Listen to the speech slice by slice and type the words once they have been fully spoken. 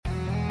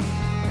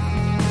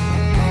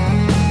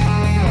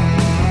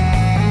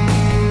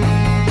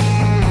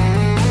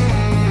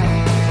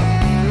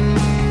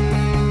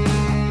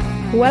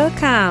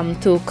Welcome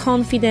to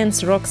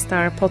Confidence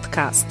Rockstar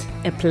Podcast,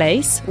 a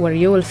place where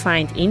you will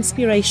find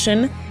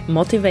inspiration,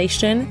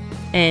 motivation,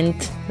 and,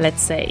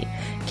 let's say,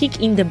 kick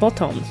in the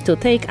bottom to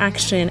take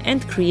action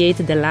and create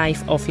the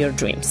life of your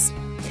dreams.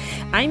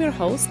 I'm your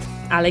host,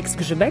 Alex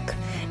Grzybek,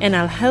 and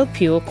I'll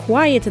help you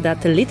quiet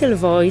that little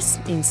voice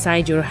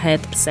inside your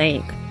head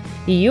saying,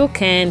 "You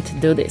can't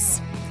do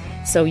this."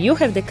 So you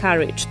have the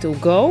courage to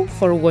go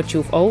for what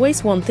you've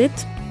always wanted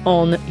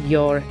on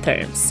your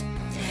terms.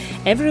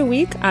 Every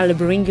week, I'll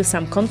bring you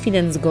some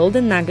confidence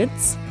golden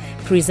nuggets,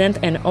 present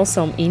an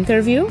awesome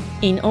interview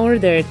in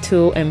order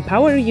to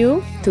empower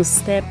you to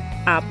step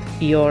up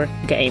your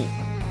game.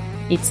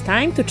 It's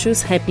time to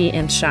choose happy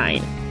and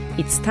shine.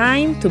 It's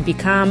time to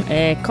become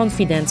a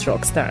confidence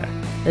rockstar.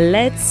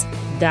 Let's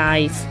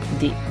dive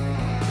deep.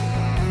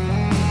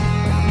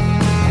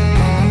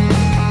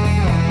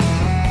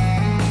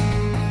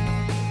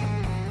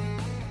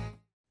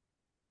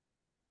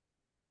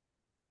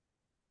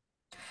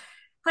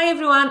 Hi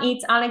everyone,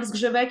 it's Alex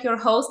Grzybek, your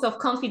host of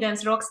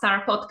Confidence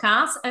Rockstar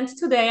Podcast, and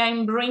today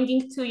I'm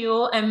bringing to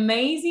you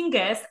amazing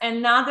guest,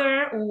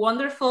 another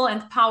wonderful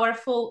and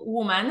powerful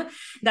woman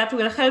that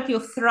will help you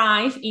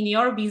thrive in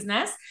your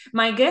business.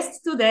 My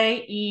guest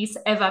today is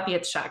Ewa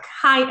Pietrzak.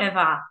 Hi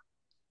Ewa.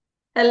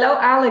 Hello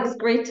Alex,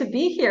 great to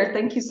be here.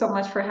 Thank you so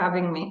much for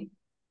having me.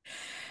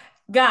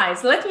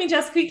 Guys, let me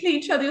just quickly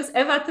introduce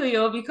Ewa to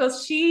you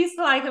because she's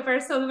like a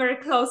person very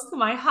close to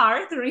my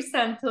heart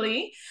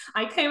recently.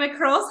 I came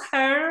across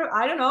her,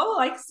 I don't know,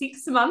 like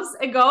 6 months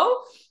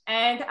ago.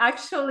 And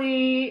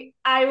actually,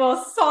 I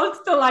was sold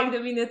to like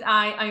the minute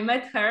I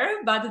met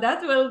her, but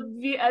that will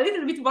be a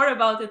little bit more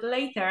about it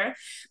later.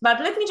 But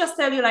let me just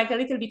tell you like a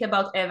little bit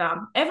about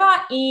Ewa.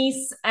 Ewa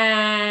is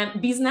a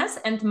business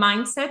and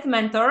mindset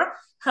mentor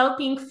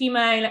helping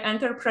female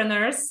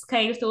entrepreneurs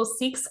scale to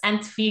 6 and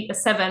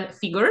 7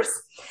 figures.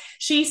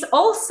 She's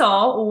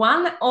also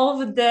one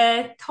of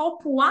the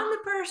top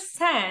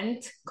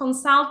 1%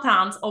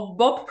 consultants of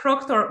Bob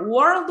Proctor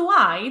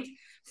worldwide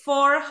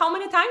for how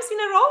many times in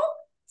a row?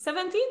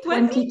 17,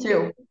 20?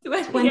 22.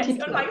 22. Yes,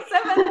 you're like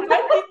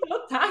 22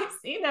 times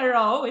in a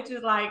row, which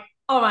is like,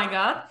 oh my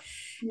God.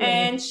 Yeah.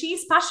 And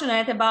she's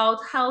passionate about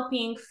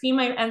helping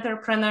female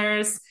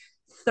entrepreneurs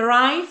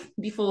thrive,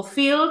 be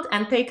fulfilled,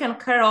 and taken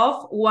care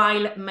of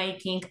while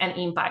making an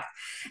impact.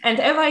 And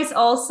Ewa is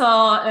also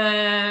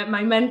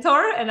my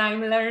mentor, and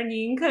I'm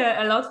learning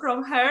a lot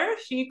from her.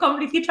 She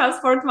completely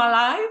transformed my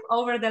life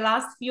over the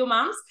last few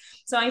months.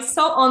 So I'm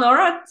so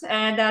honored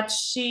that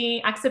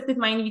she accepted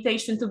my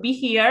invitation to be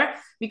here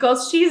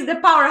because she's the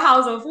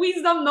powerhouse of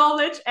wisdom,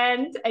 knowledge,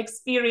 and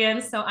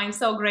experience. So I'm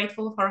so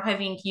grateful for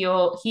having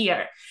you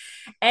here.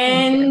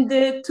 And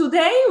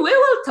today we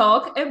will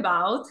talk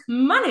about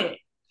money.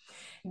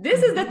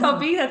 This is the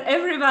topic that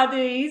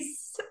everybody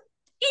is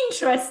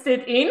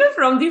interested in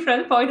from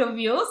different point of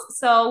views.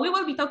 So we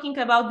will be talking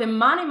about the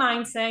money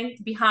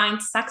mindset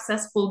behind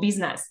successful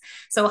business.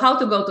 So how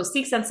to go to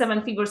 6 and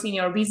 7 figures in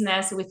your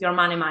business with your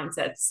money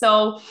mindset.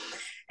 So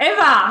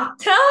Ewa,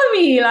 tell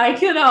me,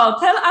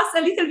 tell us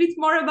a little bit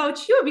more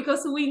about you,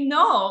 because we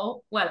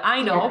know, well,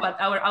 I know, but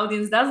our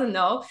audience doesn't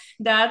know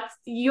that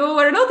you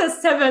were not a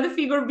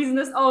 7-figure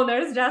business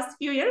owner just a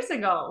few years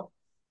ago.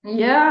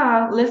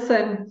 Yeah,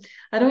 listen,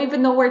 I don't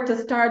even know where to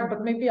start,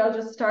 but maybe I'll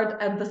just start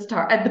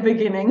at the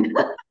beginning.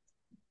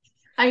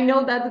 I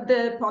know that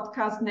the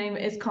podcast name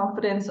is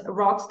Confidence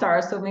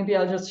Rockstar, so maybe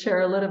I'll just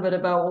share a little bit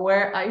about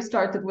where I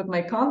started with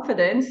my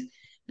confidence,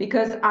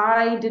 because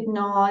I did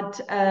not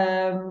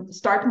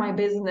start my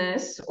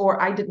business,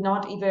 or I did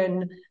not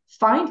even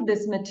find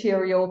this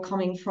material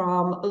coming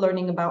from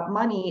learning about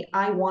money.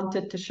 I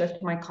wanted to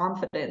shift my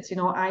confidence.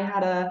 I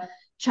had a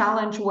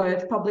challenge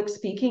with public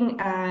speaking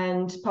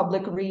and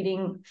public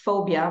reading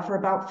phobia for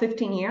about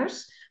 15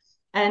 years.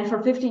 And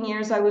for 15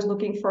 years, I was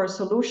looking for a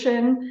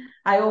solution.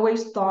 I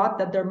always thought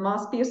that there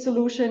must be a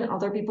solution.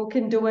 Other people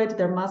can do it.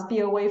 There must be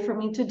a way for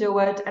me to do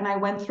it. And I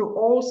went through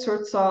all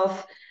sorts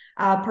of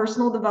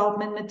personal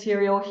development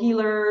material,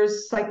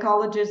 healers,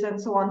 psychologists, and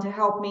so on to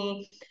help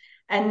me.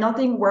 And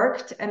nothing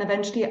worked. And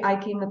eventually I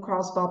came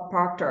across Bob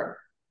Proctor.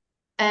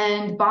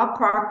 And Bob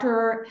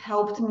Proctor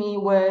helped me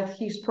with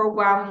his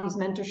program, his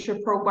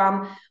mentorship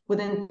program.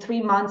 Within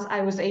 3 months,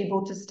 I was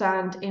able to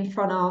stand in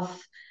front of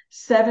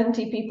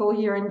 70 people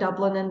here in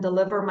Dublin and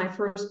deliver my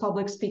first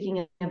public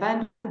speaking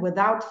event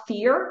without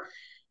fear.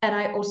 And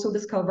I also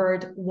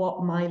discovered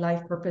what my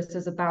life purpose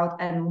is about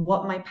and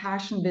what my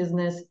passion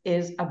business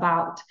is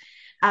about.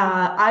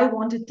 I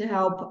wanted to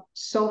help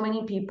so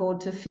many people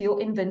to feel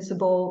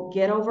invincible,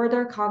 get over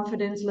their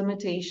confidence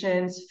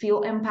limitations,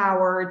 feel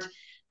empowered,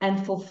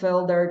 and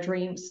fulfill their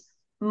dreams.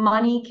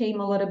 Money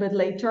came a little bit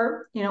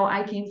later.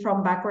 I came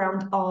from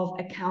background of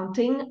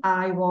accounting.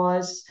 I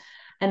was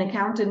an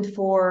accountant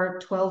for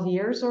 12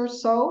 years or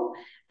so.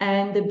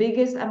 And the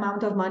biggest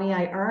amount of money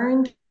I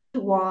earned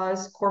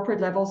was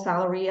corporate level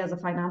salary as a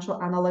financial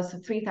analyst,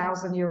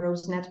 3,000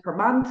 euros net per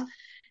month.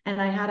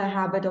 And I had a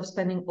habit of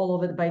spending all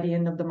of it by the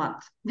end of the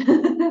month.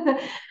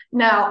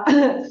 Now,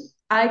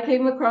 I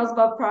came across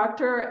Bob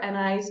Proctor and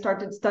I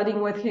started studying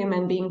with him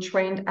and being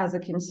trained as a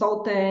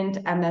consultant,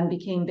 and then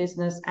became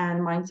business and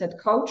mindset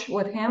coach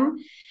with him.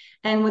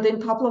 And within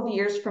a couple of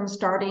years from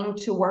starting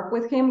to work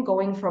with him,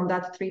 going from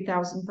that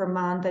 3,000 per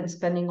month and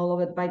spending all of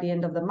it by the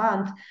end of the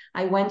month,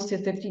 I went to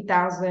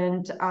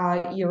 50,000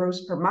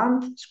 euros per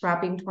month,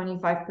 scrapping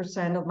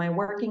 25% of my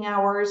working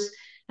hours,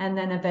 and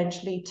then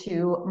eventually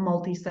to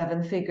multi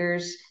seven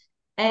figures.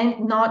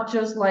 And not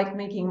just like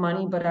making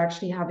money, but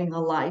actually having a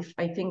life.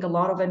 I think a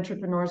lot of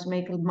entrepreneurs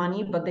make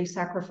money, but they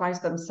sacrifice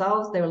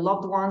themselves, their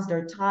loved ones,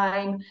 their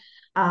time.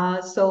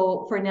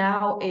 So for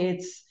now,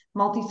 it's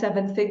multi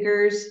seven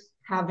figures,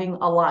 having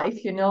a life,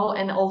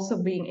 and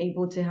also being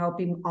able to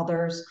helping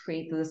others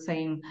create the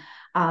same,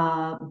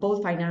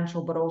 both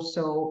financial, but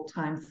also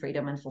time,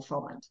 freedom, and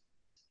fulfillment.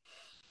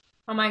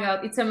 Oh my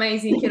God, it's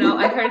amazing.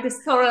 I heard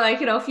this story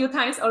a few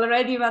times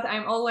already, but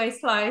I'm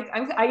always like,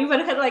 I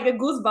even had like a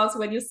goosebumps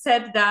when you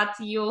said that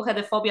you had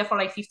a phobia for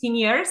like 15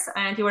 years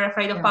and you were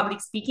afraid of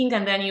public speaking,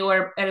 and then you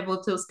were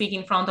able to speak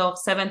in front of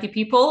 70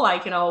 people,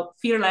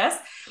 fearless.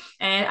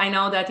 And I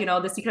know that,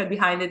 the secret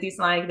behind it is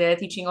like the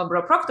teaching of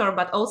Bro Proctor,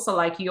 but also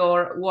like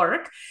your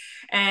work.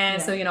 And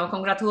so,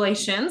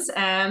 congratulations.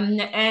 And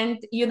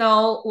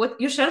what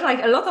you shared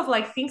like a lot of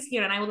like things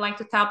here, and I would like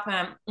to tap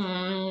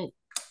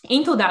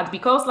into that,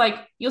 because like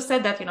you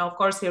said that, of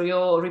course, here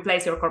you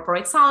replace your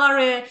corporate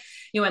salary,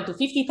 you went to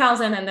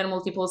 50,000 and then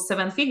multiple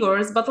seven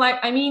figures. But like,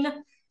 I mean,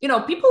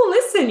 people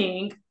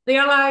listening, they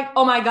are like,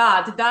 oh my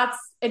God, that's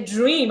a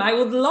dream. I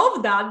would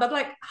love that. But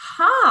like,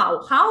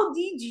 how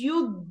did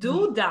you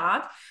do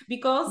that?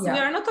 Because we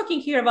are not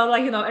talking here about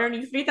like,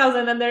 earning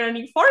 3,000 and then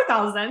earning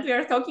 4,000. We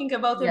are talking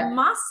about a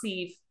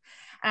massive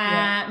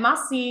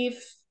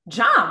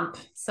jump.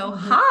 So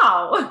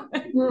how?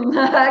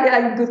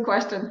 Good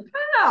question.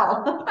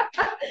 How?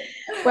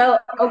 Well,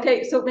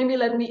 okay. So maybe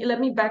let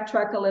me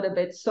backtrack a little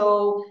bit.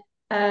 So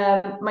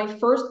my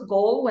first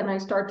goal when I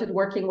started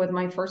working with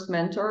my first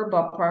mentor,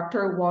 Bob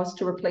Proctor, was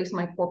to replace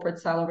my corporate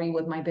salary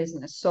with my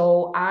business.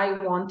 So I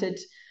wanted,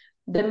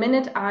 the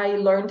minute I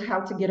learned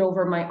how to get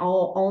over my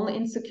own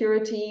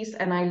insecurities,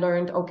 and I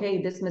learned,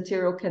 okay, this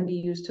material can be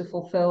used to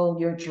fulfill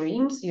your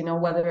dreams,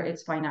 whether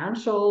it's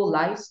financial,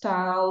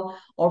 lifestyle,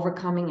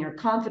 overcoming your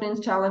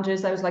confidence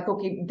challenges. I was like,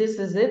 okay, this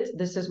is it.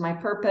 This is my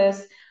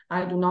purpose.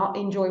 I do not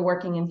enjoy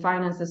working in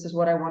finance. This is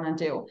what I want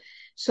to do.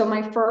 So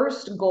my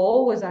first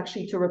goal was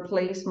actually to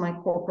replace my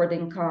corporate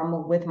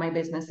income with my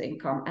business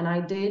income. And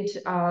I did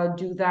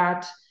do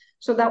that.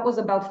 So that was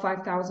about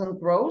 5,000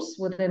 gross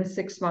within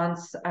 6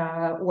 months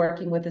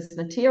working with this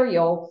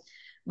material.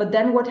 But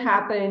then what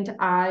happened,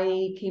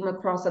 I came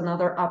across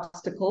another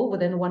obstacle.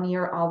 Within 1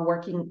 year of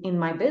working in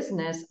my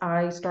business,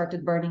 I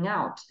started burning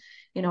out.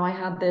 I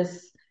had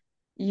this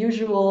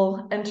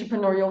usual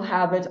entrepreneurial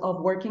habit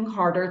of working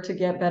harder to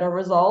get better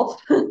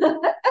results.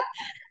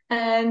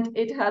 And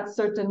it had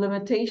certain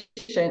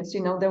limitations.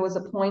 There was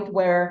a point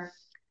where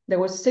there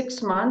was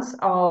 6 months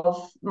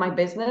of my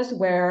business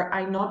where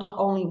I not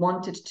only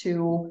wanted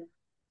to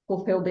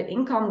fulfill the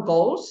income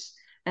goals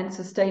and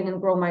sustain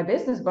and grow my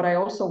business, but I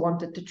also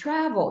wanted to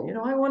travel.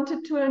 I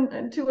wanted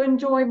to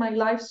enjoy my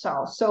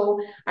lifestyle. So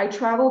I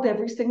traveled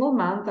every single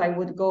month. I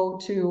would go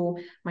to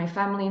my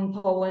family in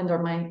Poland,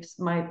 or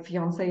my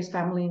fiance's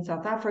family in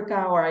South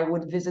Africa, or I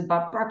would visit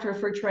Bob Proctor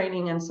for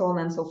training, and so on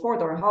and so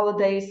forth, or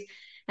holidays.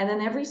 And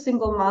then every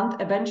single month,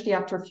 eventually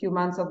after a few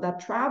months of that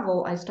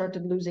travel, I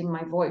started losing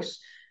my voice.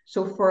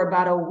 So for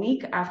about a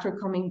week after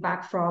coming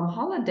back from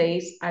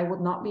holidays, I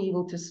would not be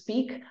able to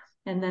speak.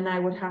 And then I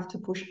would have to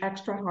push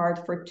extra hard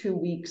for 2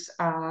 weeks,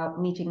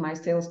 meeting my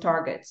sales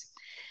targets.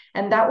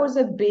 And that was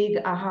a big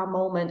aha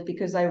moment,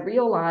 because I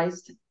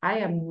realized I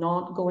am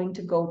not going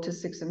to go to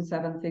 6 and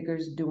 7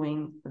 figures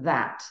doing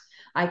that.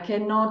 I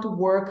cannot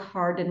work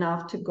hard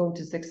enough to go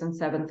to 6 and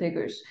 7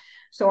 figures.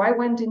 So I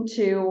went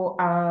into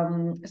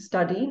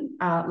study,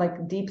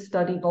 like deep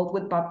study, both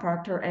with Bob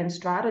Proctor and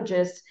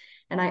strategists.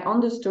 And I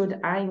understood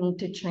I need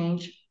to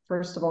change,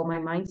 first of all, my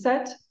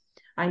mindset.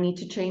 I need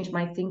to change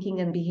my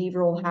thinking and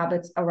behavioral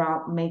habits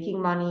around making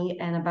money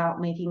and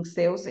about making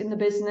sales in the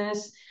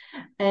business.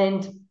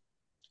 And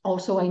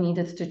also I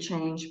needed to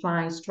change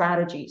my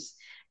strategies.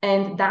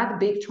 And that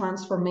big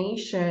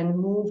transformation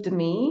moved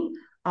me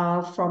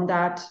from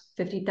that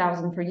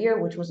 50,000 per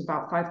year, which was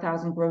about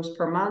 5,000 gross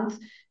per month,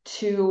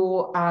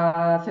 to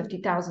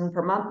 50,000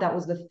 per month. That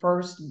was the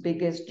first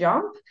biggest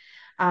jump.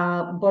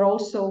 But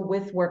also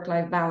with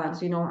work-life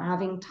balance,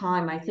 having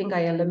time. I think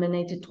I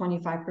eliminated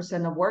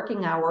 25% of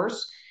working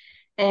hours.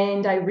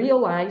 And I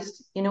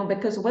realized,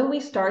 because when we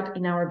start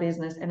in our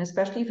business, and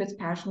especially if it's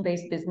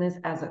passion-based business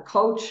as a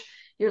coach,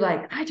 you're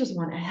like, I just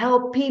want to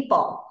help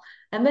people.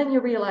 And then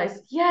you realize,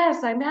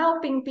 yes, I'm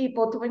helping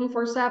people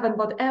 24/7,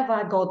 but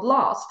Eva got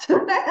lost.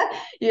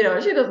 She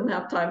doesn't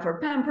have time for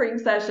pampering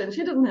sessions.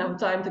 She doesn't have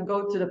time to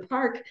go to the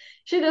park.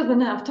 She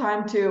doesn't have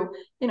time to,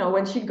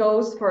 when she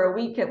goes for a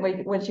weekend,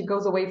 when she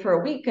goes away for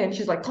a weekend,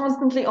 she's like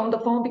constantly on the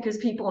phone because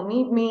people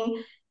need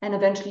me. And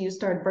eventually you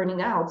start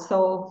burning out.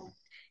 So,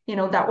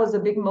 that was a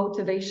big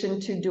motivation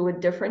to do it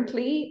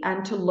differently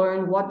and to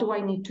learn what do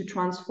I need to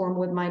transform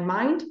with my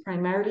mind,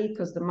 primarily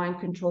because the mind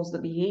controls the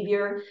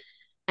behavior.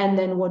 And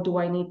then what do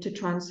I need to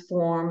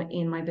transform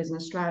in my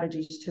business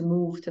strategies to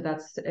move to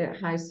that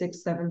high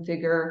 6-7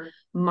 figure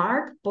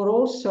mark, but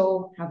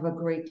also have a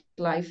great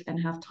life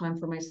and have time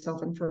for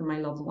myself and for my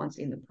loved ones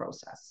in the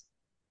process.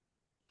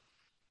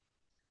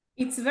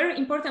 It's very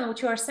important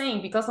what you are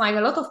saying, because like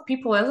a lot of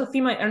people, a lot of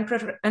female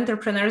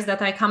entrepreneurs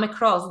that I come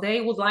across,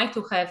 they would like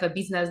to have a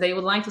business, they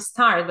would like to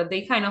start, but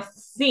they kind of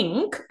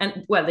think,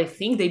 and well, they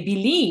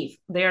believe,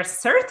 they are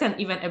certain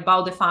even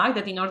about the fact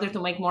that in order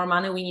to make more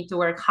money, we need to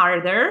work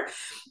harder.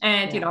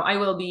 And, I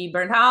will be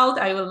burnt out.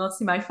 I will not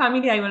see my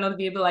family. I will not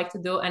be able to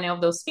do any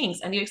of those things.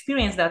 And you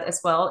experience that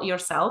as well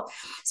yourself.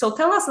 So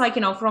tell us,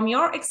 from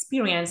your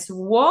experience,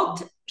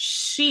 what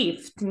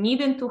shift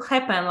needed to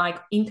happen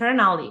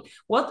internally?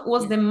 What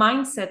was the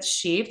mindset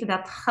shift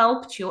that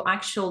helped you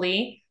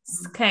actually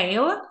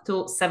scale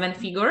to 7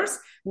 figures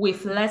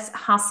with less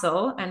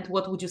hustle? And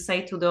what would you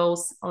say to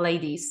those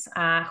ladies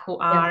who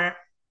are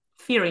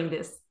fearing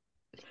this?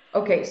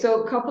 Okay,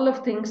 so a couple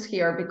of things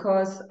here,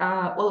 because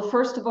well,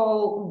 first of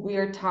all,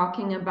 we're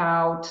talking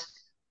about,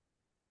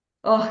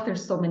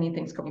 there's so many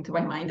things coming to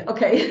my mind.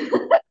 Okay.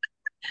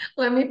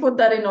 Let me put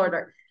that in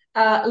order.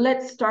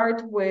 Let's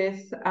start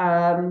with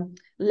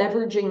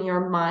leveraging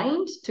your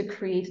mind to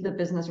create the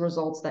business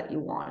results that you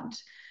want.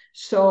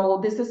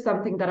 So this is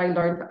something that I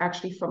learned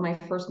actually from my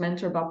first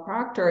mentor, Bob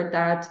Proctor,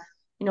 that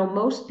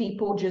most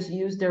people just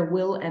use their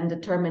will and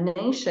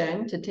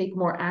determination to take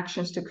more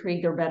actions to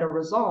create their better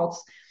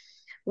results.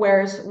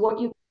 Whereas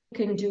what you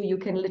can do, you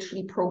can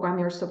literally program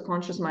your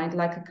subconscious mind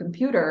like a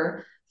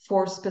computer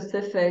for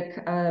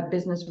specific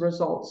business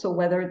results. So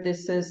whether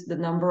this is the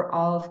number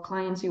of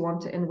clients you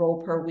want to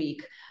enroll per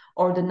week,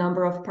 or the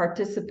number of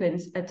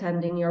participants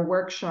attending your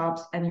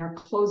workshops and your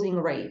closing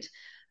rate,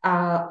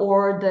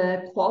 or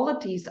the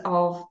qualities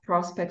of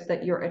prospects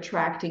that you're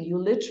attracting, you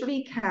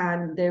literally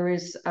can, there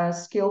is a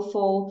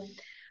skillful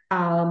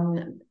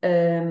tool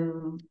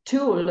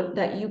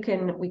that you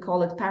can, we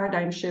call it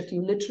paradigm shift.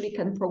 You literally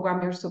can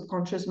program your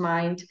subconscious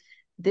mind.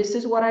 This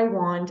is what I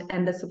want.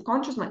 And the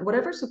subconscious mind,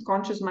 whatever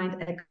subconscious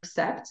mind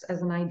accepts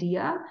as an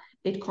idea,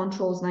 it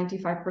controls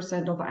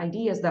 95% of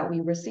ideas that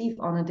we receive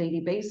on a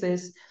daily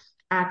basis,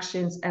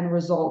 actions and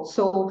results.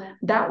 So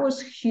that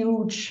was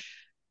huge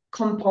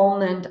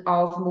component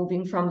of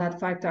moving from that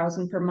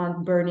 5,000 per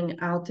month burning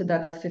out to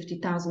that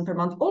 50,000 per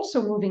month,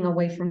 also moving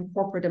away from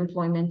corporate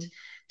employment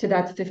to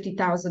that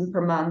 50,000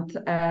 per month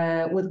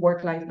with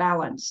work-life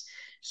balance.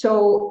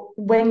 So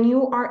when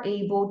you are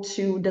able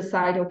to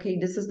decide, okay,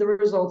 this is the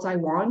results I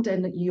want,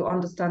 and you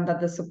understand that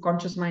the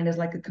subconscious mind is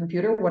like a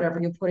computer, whatever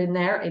you put in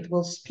there, it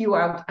will spew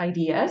out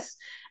ideas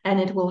and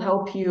it will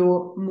help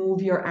you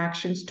move your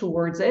actions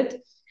towards it.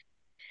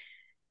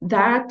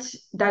 That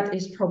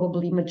is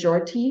probably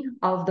majority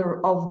of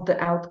the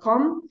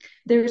outcome.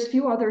 There's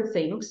few other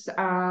things.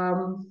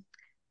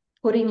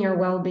 Putting your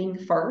well-being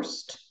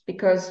first,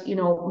 because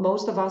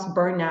most of us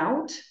burn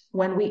out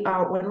when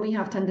we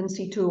have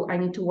tendency to, I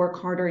need to work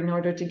harder in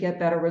order to get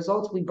better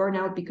results. We burn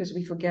out because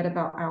we forget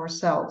about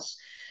ourselves.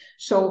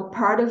 So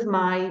part of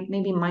my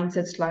maybe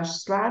mindset /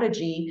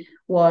 strategy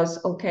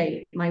was,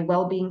 okay, my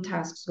well-being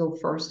tasks go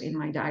first in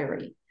my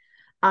diary.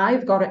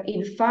 I've got to,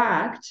 in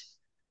fact,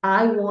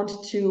 I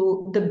want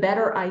to, the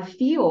better I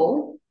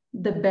feel,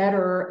 the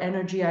better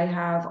energy I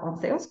have on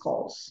sales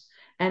calls,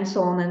 and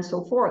so on and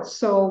so forth.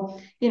 So,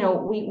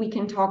 we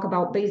can talk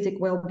about basic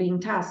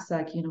well-being tasks,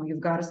 like, you've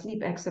got to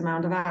sleep X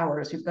amount of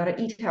hours, you've got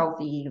to eat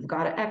healthy, you've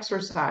got to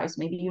exercise,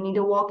 maybe you need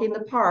to walk in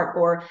the park,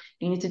 or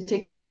you need to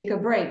take a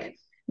break.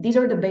 These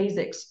are the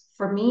basics.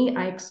 For me,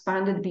 I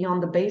expanded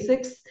beyond the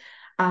basics,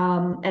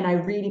 and I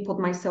really put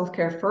my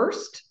self-care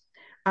first.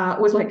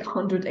 It was like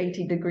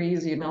 180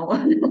 degrees,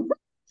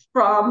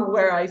 from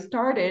where I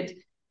started,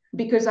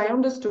 because I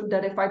understood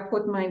that if I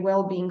put my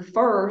well-being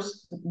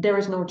first, there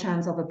is no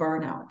chance of a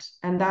burnout.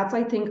 And that's,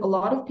 I think, a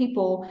lot of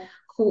people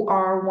who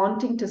are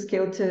wanting to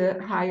scale to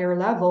higher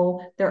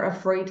level, they're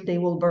afraid they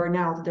will burn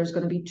out. There's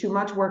going to be too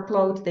much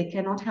workload. They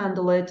cannot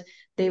handle it.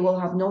 They will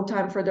have no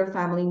time for their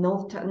family,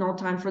 no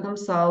time for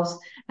themselves.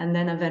 And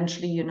then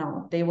eventually,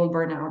 they will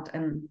burn out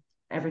and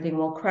everything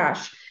will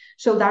crash.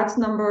 So that's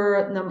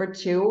number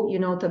two,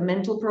 the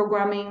mental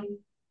programming.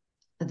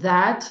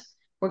 That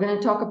we're going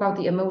to talk about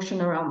the emotion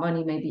around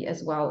money maybe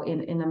as well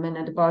in a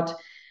minute. But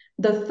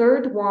the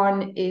third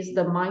one is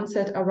the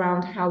mindset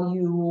around how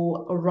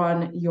you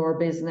run your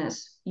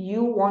business.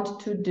 You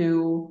want to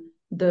do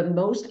the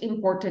most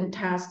important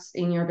tasks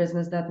in your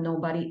business that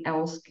nobody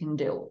else can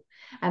do.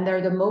 And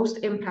they're the most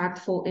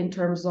impactful in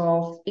terms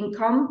of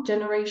income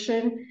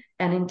generation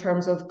and in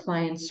terms of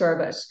client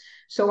service.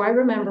 So I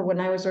remember when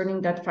I was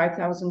earning that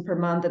 5,000 per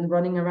month and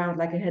running around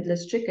like a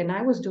headless chicken,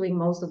 I was doing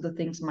most of the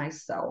things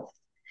myself.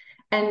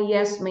 And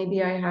yes,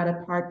 maybe I had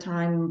a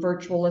part-time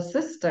virtual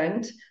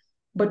assistant,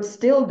 but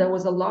still there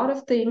was a lot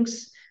of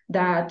things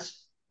that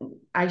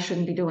I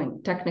shouldn't be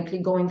doing, technically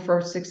going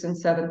for 6 and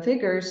 7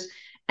 figures.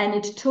 And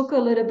it took a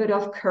little bit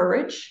of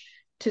courage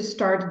to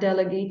start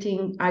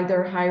delegating,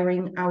 either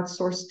hiring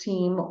outsourced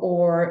team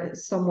or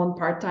someone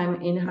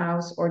part-time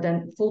in-house or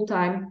then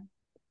full-time,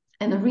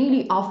 and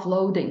really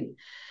offloading.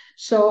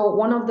 So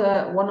one of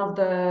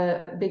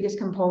the biggest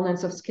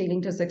components of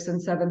scaling to 6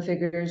 and 7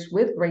 figures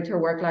with greater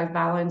work-life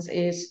balance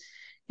is,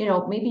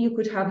 maybe you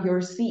could have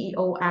your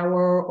CEO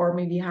hour or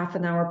maybe half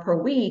an hour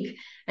per week,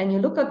 and you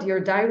look at your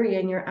diary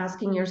and you're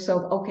asking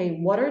yourself, okay,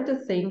 what are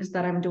the things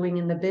that I'm doing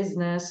in the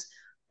business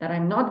that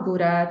I'm not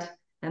good at,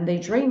 and they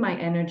drain my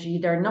energy.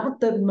 They're not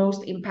the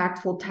most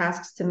impactful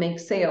tasks to make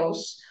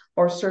sales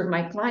or serve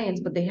my clients,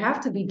 but they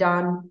have to be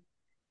done,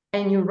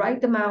 and you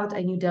write them out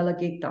and you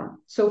delegate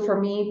them. So for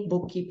me,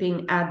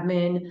 bookkeeping,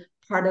 admin,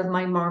 part of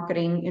my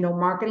marketing,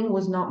 marketing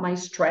was not my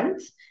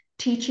strength.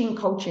 Teaching,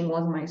 coaching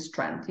was my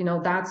strength.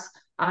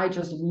 I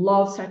just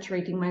love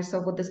saturating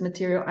myself with this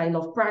material. I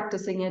love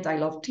practicing it. I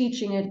love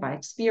teaching it by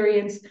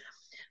experience.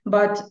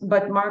 But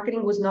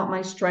marketing was not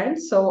my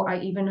strength. So I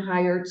even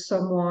hired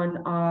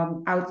someone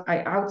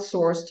I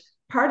outsourced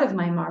part of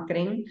my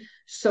marketing.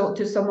 So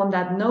to someone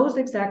that knows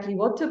exactly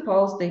what to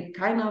post, they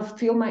kind of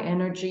feel my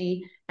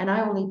energy, and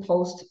I only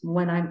post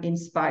when I'm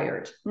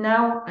inspired.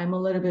 Now I'm a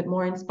little bit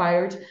more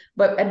inspired,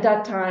 but at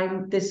that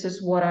time, this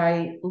is what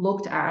I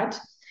looked at.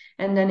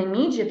 And then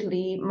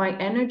immediately my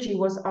energy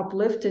was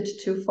uplifted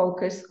to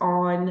focus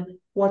on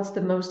what's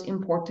the most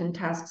important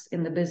tasks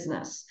in the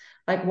business.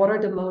 Like, what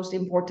are the most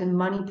important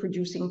money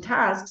producing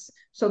tasks,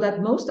 so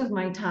that most of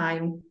my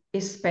time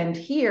is spent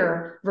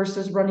here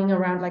versus running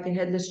around like a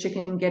headless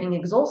chicken, getting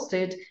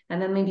exhausted, and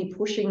then maybe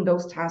pushing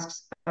those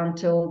tasks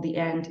until the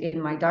end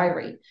in my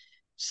diary.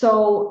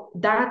 So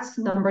that's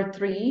number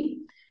 3.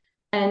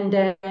 And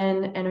then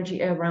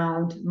energy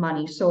around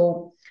money.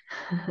 So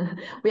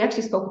we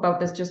actually spoke about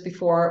this just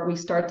before we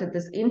started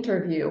this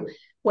interview.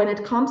 When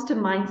it comes to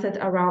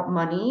mindset around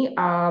money,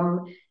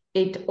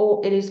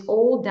 it is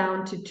all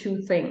down to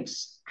 2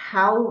 things.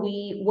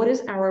 What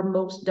is our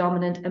most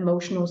dominant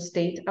emotional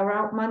state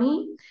around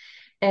money,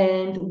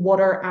 and what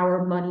are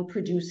our money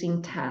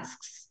producing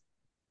tasks?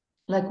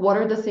 Like, what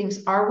are the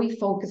things? Are we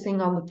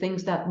focusing on the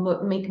things that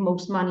make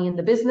most money in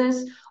the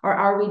business, or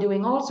are we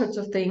doing all sorts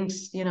of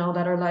things,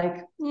 that are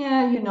like,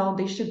 yeah,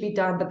 they should be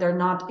done, but they're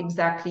not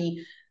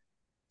exactly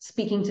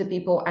speaking to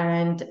people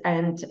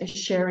and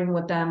sharing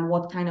with them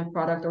what kind of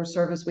product or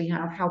service we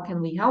have, how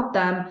can we help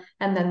them,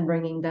 and then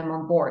bringing them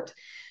on board.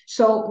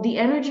 So the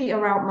energy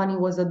around money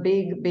was a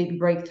big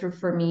breakthrough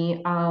for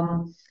me.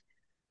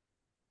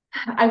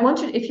 I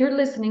want you, if you're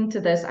listening to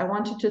this, I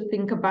want you to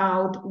think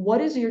about,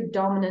 what is your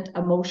dominant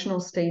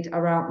emotional state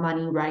around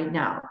money right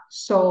now?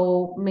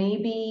 So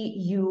maybe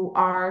you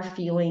are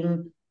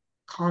feeling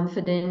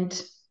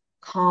confident,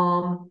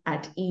 calm,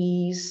 at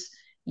ease.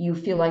 You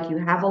feel like you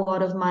have a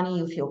lot of money.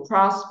 You feel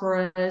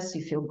prosperous.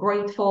 You feel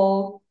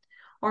grateful.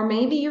 Or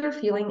maybe you're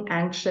feeling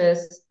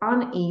anxious,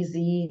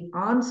 uneasy,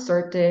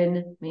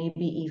 uncertain,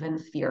 maybe even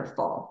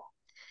fearful.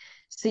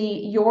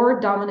 See, your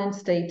dominant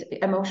state,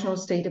 emotional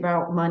state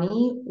about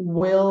money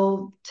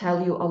will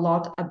tell you a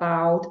lot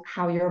about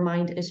how your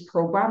mind is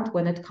programmed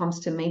when it comes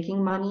to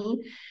making money.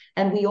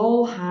 And we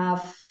all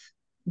have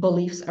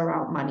beliefs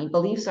around money.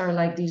 Beliefs are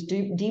like these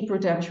deep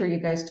rooted, I'm sure you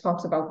guys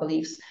talked about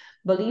beliefs.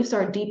 Beliefs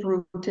are deep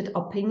rooted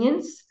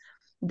opinions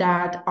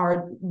that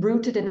are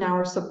rooted in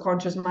our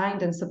subconscious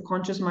mind, and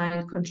subconscious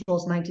mind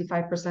controls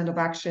 95% of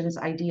actions,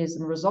 ideas,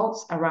 and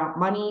results around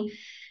money.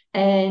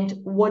 And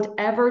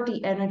whatever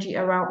the energy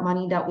around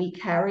money that we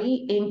carry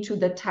into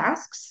the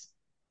tasks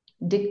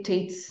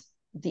dictates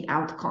the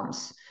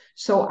outcomes.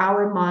 So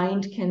our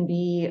mind can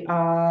be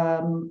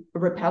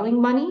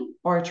repelling money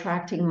or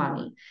attracting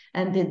money.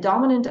 And the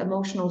dominant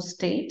emotional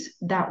state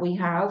that we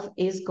have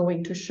is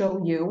going to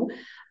show you,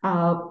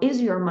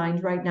 is your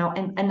mind right now.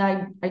 And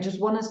I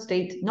just want to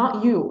state,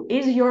 not you,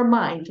 is your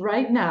mind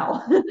right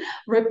now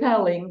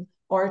repelling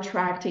or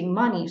attracting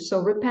money?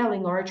 So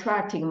repelling or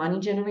attracting money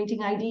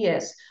generating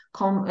ideas,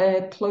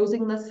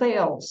 closing the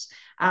sales,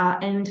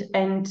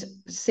 and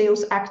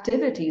sales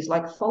activities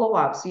like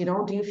follow-ups. Do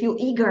you feel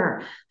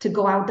eager to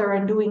go out there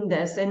and doing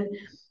this? And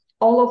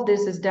all of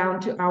this is down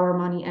to our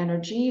money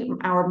energy,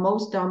 our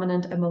most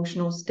dominant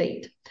emotional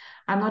state.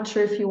 I'm not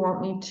sure if you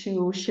want me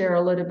to share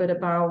a little bit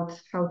about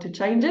how to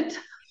change it.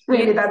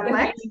 Maybe that's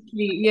next.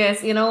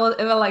 Yes,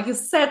 well, like you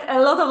said, a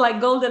lot of like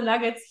golden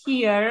nuggets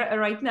here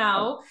right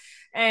now,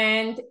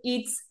 and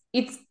it's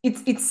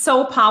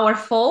so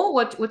powerful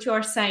what you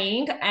are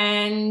saying.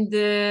 And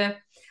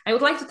I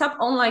would like to tap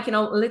on like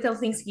little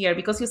things here,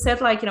 because you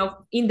said like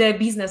in the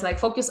business, like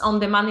focus on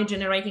the money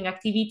generating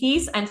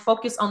activities and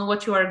focus on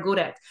what you are good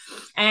at.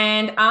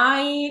 And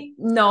I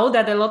know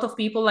that a lot of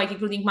people, like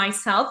including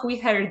myself, we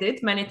heard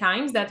it many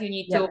times that you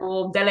need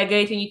to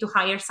delegate, you need to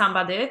hire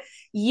somebody.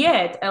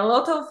 Yet a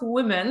lot of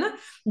women,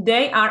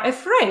 they are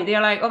afraid. They're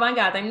like, oh my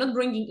God, I'm not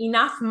bringing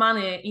enough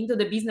money into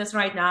the business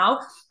right now.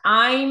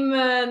 I'm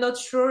not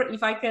sure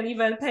if I can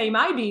even pay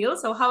my bill.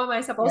 So how am I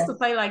supposed to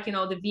pay like,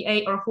 the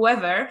VA or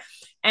whoever?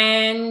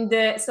 And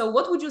so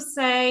what would you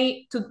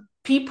say to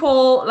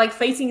people like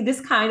facing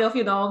this kind of,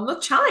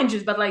 not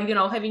challenges, but like,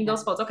 having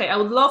those thoughts, okay, I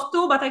would love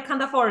to, but I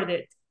can't afford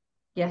it.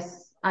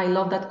 Yes. I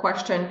love that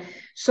question.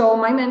 So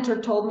my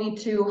mentor told me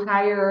to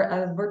hire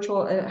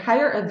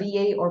a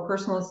VA or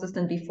personal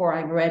assistant before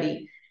I'm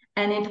ready.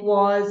 And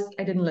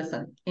I didn't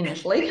listen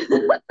initially.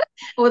 It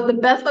was the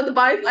best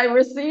advice I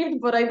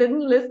received, but I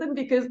didn't listen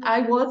because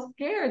I was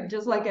scared,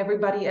 just like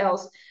everybody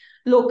else.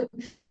 Look,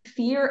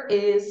 fear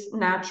is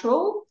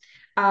natural.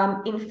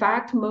 In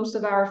fact, most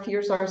of our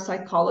fears are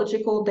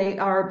psychological. They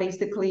are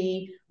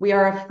basically, we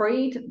are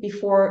afraid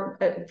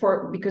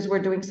because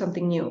we're doing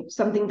something new,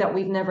 something that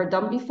we've never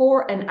done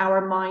before, and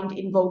our mind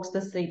invokes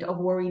the state of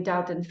worry,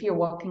 doubt, and fear.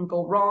 What can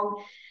go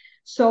wrong?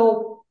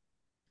 So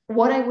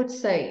what I would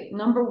say,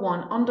 number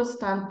one,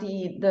 understand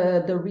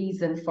the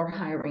reason for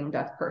hiring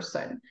that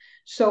person.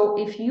 So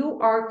if you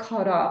are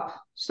caught up,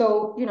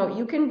 so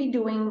you can be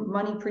doing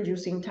money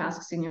producing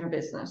tasks in your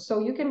business. So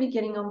you can be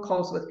getting on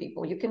calls with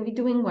people, you can be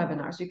doing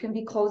webinars, you can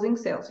be closing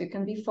sales, you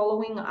can be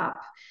following up.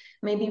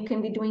 Maybe you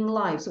can be doing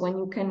lives when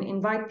you can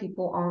invite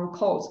people on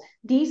calls.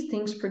 These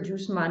things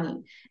produce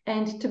money.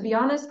 And to be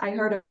honest, I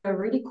heard a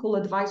really cool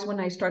advice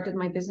when I started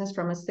my business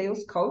from a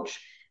sales coach.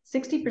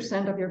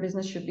 60% of your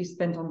business should be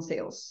spent on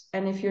sales.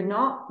 And if you're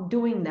not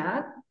doing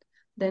that,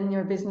 then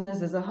your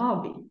business is a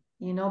hobby,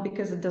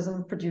 because it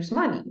doesn't produce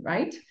money,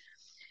 right?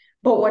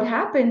 But what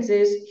happens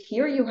is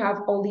here you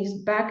have all these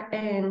back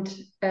end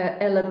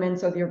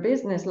elements of your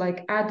business,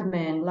 like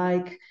admin,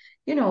 like,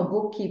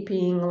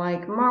 bookkeeping,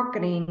 like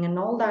marketing and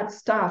all that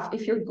stuff.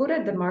 If you're good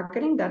at the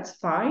marketing, that's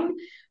fine.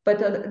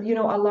 But,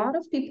 a lot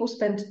of people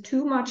spend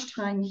too much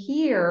time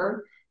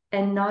here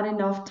and not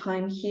enough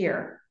time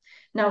here.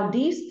 Now,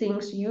 these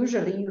things,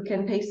 usually you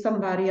can pay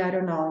somebody, I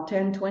don't know,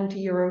 10,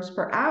 20 euros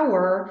per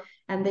hour,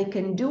 and they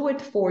can do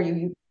it for you.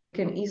 You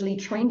can easily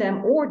train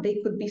them, or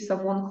they could be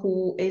someone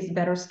who is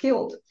better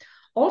skilled.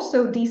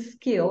 Also, these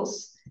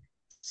skills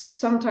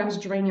sometimes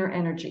drain your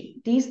energy.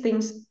 These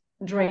things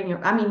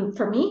drain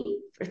for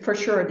me, for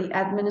sure, the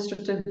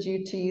administrative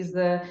duties,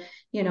 the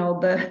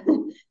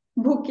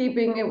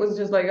bookkeeping, it was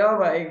just like, oh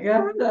my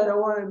God, I don't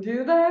want to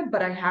do that,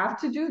 but I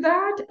have to do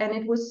that. And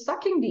it was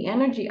sucking the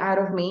energy out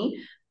of me,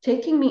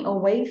 taking me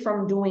away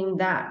from doing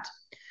that.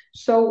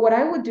 So what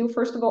I would do,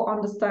 first of all,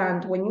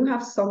 understand when you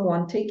have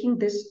someone taking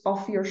this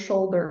off your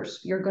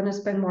shoulders, you're going to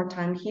spend more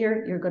time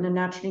here, you're going to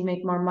naturally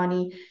make more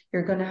money,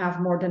 you're going to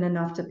have more than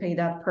enough to pay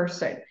that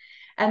person.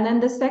 And then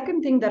the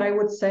second thing that I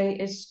would say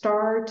is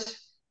start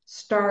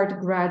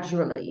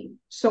gradually.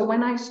 So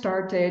when I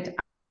started,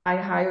 I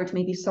hired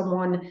maybe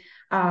someone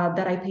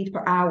that I paid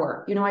per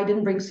hour. I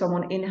didn't bring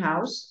someone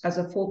in-house as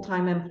a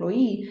full-time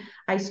employee.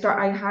 I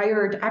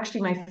hired,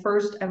 actually my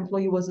first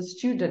employee was a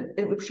student.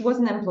 She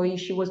wasn't an employee,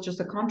 she was just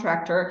a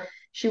contractor.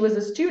 She was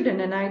a student,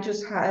 and I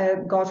just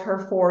got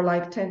her for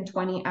like 10,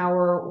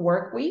 20-hour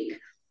work week.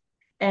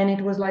 And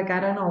it was like, I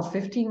don't know,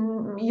 15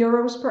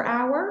 euros per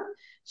hour.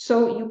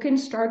 So you can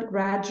start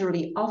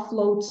gradually,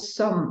 offload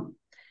some,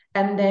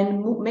 and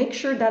then make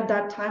sure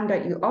that time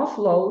that you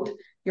offload,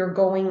 you're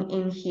going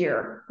in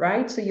here,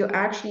 right? So you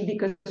actually,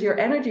 because your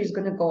energy is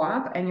going to go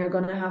up and you're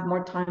going to have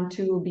more time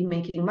to be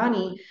making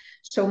money.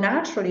 So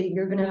naturally,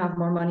 you're going to have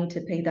more money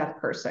to pay that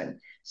person.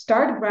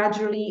 Start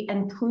gradually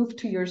and prove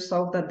to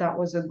yourself that that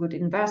was a good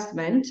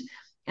investment.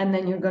 And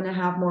then you're going to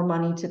have more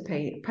money to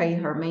pay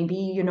her.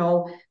 Maybe,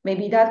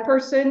 maybe that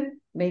person,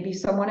 maybe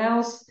someone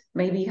else,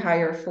 maybe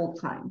hire full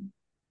time.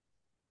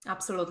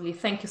 Absolutely.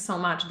 Thank you so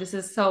much. This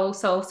is so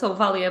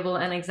valuable.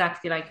 And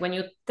exactly like when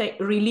you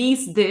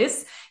release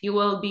this, you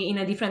will be in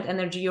a different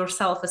energy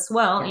yourself as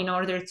well, in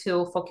order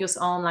to focus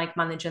on like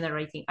money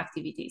generating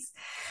activities.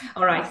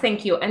 All right.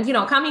 Thank you. And,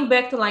 coming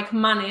back to like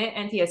money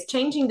and yes,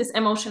 changing this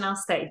emotional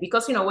state,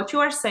 because, what you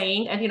are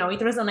saying, and,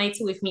 it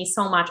resonates with me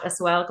so much as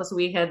well, because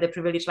we had the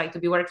privilege like to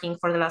be working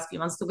for the last few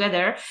months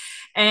together.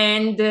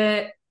 And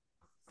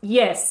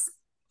yes,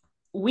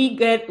 we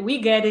get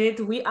it,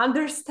 we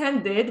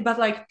understand it, but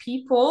like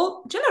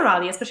people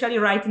generally, especially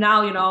right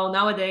now,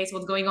 nowadays,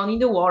 what's going on in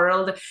the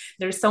world,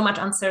 there's so much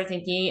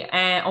uncertainty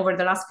over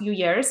the last few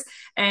years.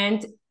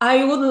 And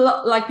I would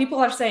like, people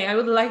are saying, I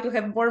would like to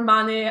have more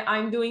money.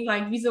 I'm doing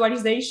like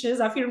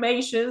visualizations,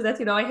 affirmations that,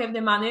 I have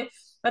the money,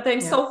 but I'm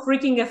so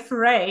freaking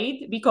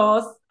afraid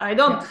because I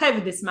don't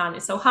have this money.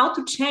 So how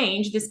to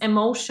change this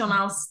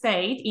emotional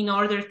state in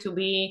order to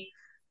be,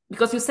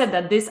 because you said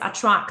that this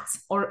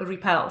attracts or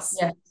repels.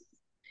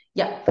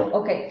 Yeah.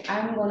 Okay.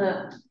 I'm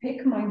gonna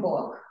pick my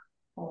book.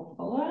 Hold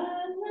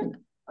on.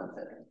 1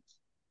 second.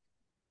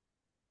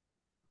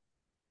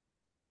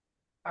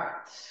 All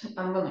right.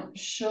 I'm gonna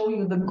show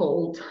you the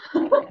gold.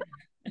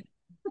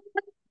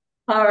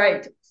 All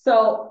right.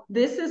 So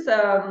this is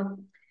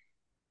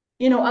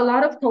a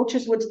lot of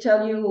coaches would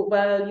tell you,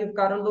 well, you've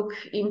got to look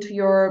into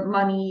your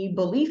money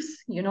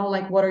beliefs,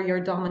 like what are your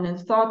dominant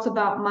thoughts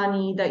about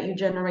money that you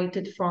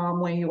generated from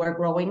when you were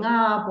growing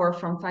up or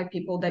from 5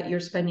 people that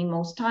you're spending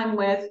most time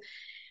with.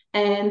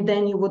 And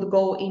then you would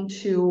go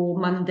into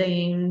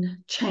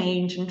mundane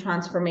change and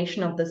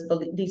transformation of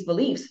these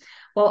beliefs.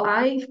 Well,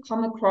 I've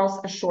come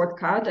across a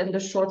shortcut, and the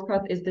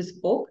shortcut is this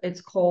book.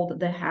 It's called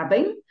The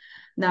Habit.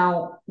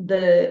 Now,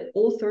 the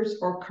authors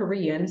are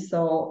Korean,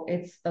 so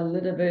it's a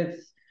little bit,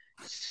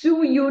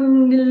 Su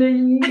Yun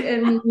Lee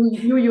and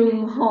Yu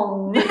Yung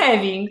Hong. The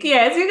having,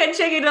 yes, you can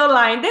check it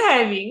online. The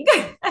having.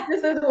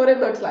 This is what it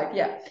looks like.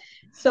 Yeah.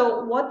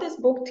 So what this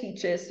book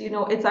teaches,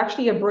 it's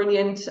actually a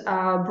brilliant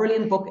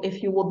book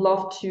if you would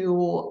love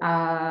to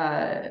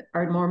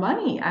earn more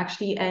money,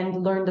 actually,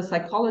 and learn the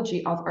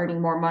psychology of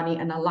earning more money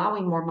and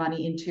allowing more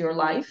money into your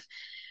life.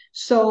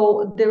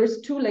 So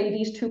there's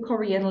two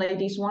Korean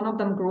ladies. One of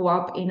them grew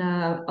up in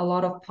a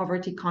lot of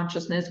poverty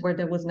consciousness where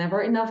there was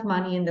never enough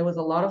money and there was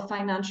a lot of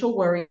financial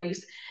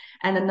worries.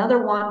 And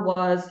another one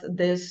was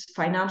this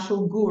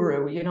financial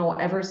guru.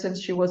 Ever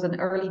since she was an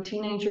early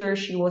teenager,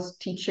 she was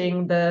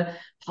teaching the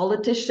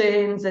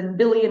politicians and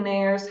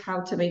billionaires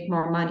how to make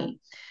more money.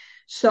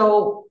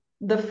 So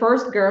the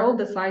first girl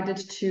decided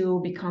to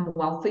become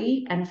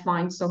wealthy and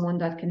find someone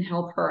that can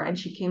help her. And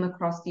she came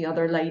across the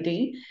other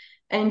lady.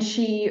 And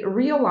she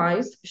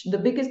realized the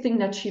biggest thing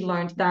that she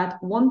learned, that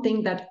one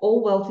thing that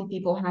all wealthy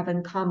people have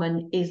in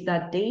common is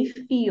that they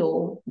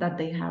feel that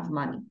they have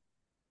money.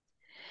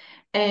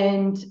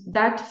 And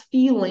that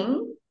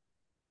feeling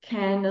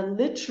can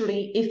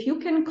literally, if you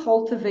can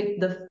cultivate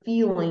the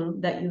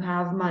feeling that you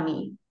have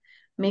money,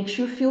 makes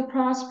you feel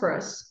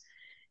prosperous,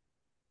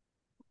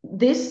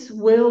 this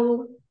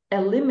will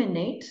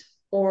eliminate,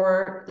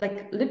 or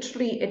like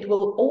literally it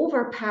will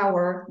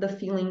overpower the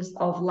feelings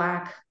of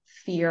lack,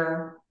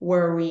 fear,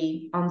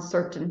 worry,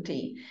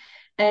 uncertainty.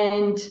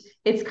 And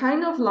it's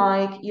kind of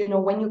like,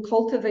 when you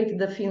cultivate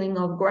the feeling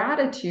of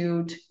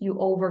gratitude, you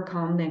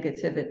overcome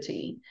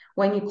negativity.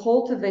 When you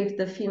cultivate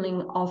the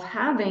feeling of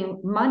having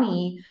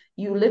money,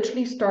 you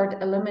literally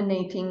start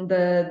eliminating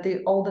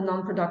all the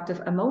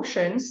non-productive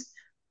emotions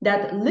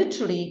that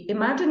literally,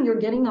 imagine you're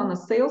getting on a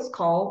sales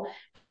call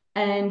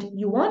and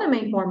you want to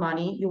make more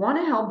money, you want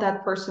to help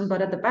that person,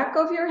 but at the back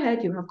of your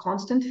head, you have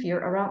constant fear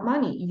around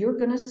money. You're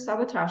going to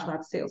sabotage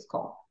that sales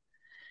call.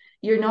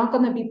 You're not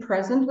going to be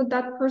present with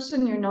that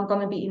person. You're not going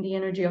to be in the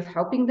energy of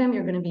helping them.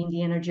 You're going to be in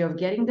the energy of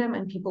getting them,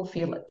 and people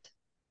feel it.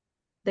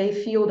 They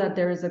feel that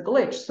there is a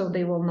glitch, so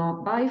they will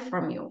not buy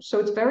from you. So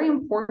it's very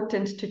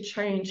important to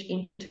change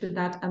into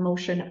that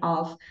emotion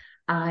of,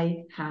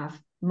 I have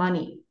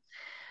money.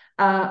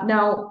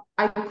 Now,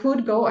 I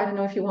could go, I don't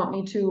know if you want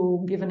me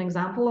to give an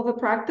example of a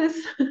practice.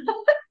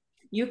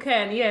 You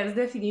can, yes,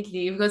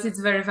 definitely, because it's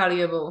very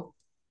valuable.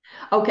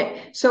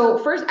 Okay, so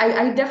first,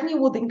 I definitely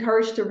would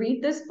encourage to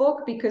read this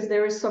book because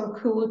there is some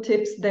cool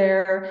tips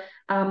there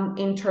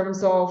in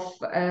terms of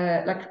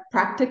like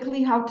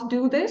practically how to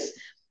do this,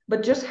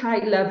 but just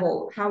high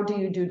level, how do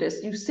you do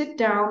this? You sit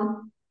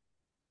down,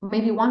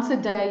 maybe once a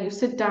day, you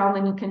sit down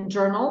and you can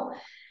journal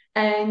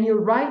and you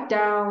write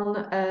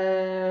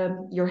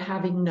down you're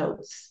having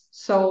notes.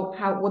 So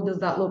what does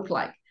that look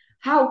like?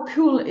 How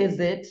cool is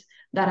it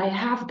that I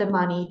have the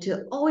money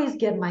to always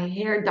get my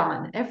hair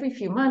done? Every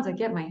few months, I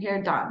get my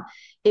hair done.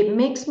 It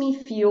makes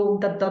me feel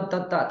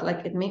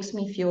like it makes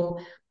me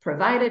feel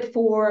provided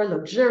for,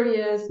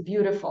 luxurious,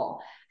 beautiful.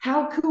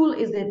 How cool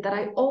is it that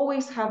I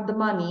always have the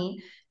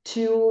money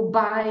to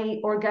buy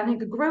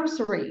organic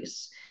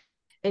groceries?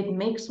 It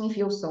makes me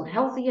feel so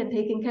healthy and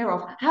taken care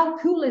of. How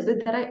cool is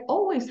it that I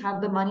always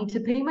have the money to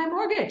pay my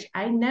mortgage?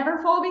 I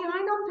never fall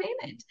behind on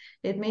payment.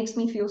 It makes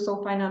me feel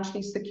so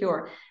financially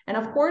secure. And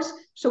of course,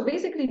 so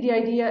basically the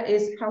idea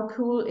is, how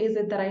cool is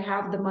it that I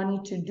have the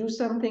money to do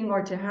something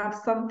or to have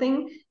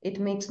something? It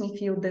makes me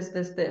feel this,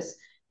 this, this.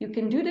 You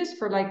can do this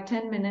for like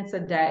 10 minutes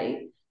a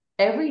day,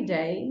 every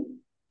day,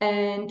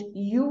 and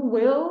you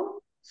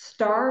will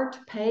start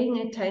paying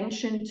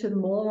attention to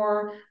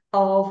more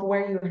of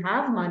where you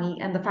have money,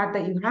 and the fact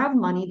that you have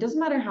money doesn't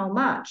matter how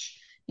much.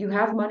 You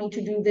have money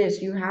to do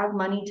this, you have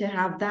money to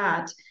have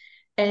that,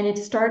 and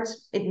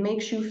it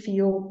makes you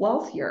feel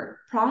wealthier,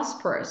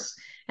 prosperous.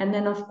 And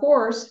then of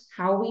course,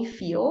 how we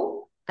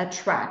feel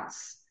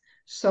attracts.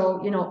 So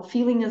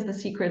feeling is the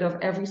secret of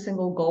every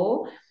single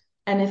goal.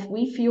 And if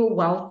we feel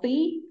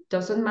wealthy,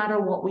 doesn't matter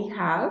what we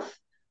have,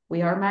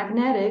 we are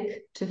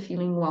magnetic to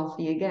feeling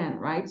wealthy again,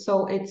 right?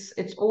 So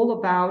it's all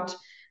about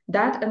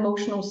that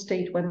emotional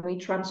state. When we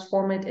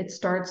transform it, it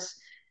starts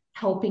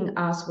helping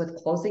us with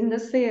closing the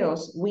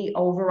sales. We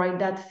override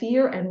that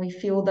fear and we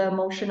feel the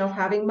emotion of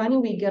having money.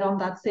 We get on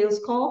that sales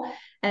call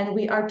and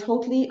we are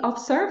totally of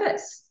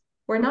service.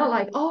 We're not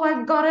like, oh,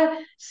 I've got to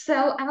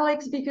sell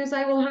Alex because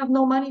I will have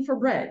no money for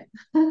bread.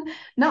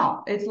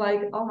 No, it's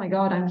like, oh my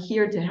God, I'm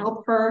here to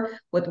help her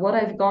with what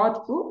I've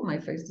got. Oh, my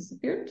face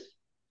disappeared.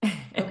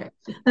 Okay.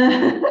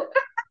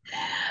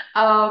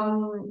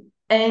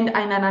 And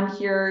then I'm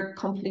here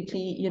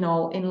completely, in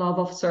love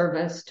of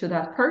service to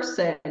that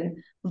person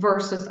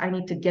versus I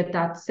need to get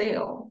that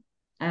sale.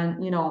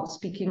 And,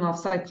 speaking of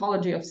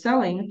psychology of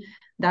selling,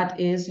 that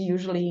is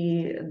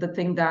usually the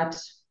thing that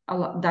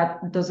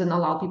doesn't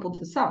allow people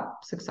to sell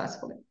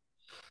successfully.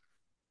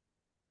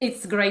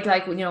 It's great,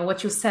 like, you know,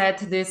 what you said,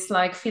 this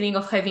like feeling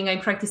of having, I'm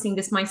practicing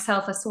this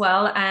myself as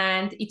well.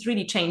 And it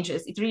really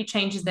changes. It really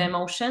changes the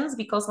emotions,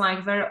 because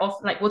like very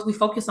often, like what we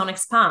focus on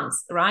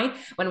expands, right?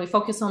 When we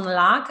focus on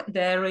lack,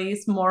 there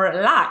is more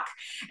lack.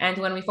 And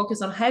when we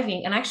focus on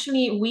having, and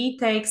actually we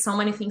take so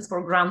many things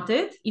for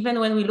granted, even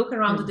when we look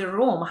around the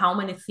room, how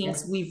many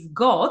things we've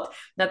got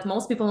that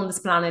most people on this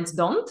planet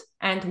don't.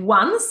 And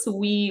once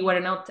we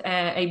were not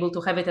able to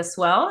have it as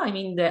well, I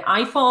mean, the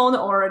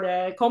iPhone or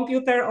the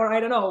computer or I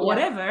don't know,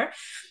 whatever,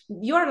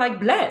 you're like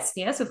blessed,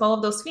 yes, with all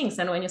of those things.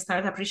 And when you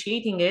start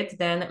appreciating it,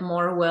 then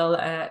more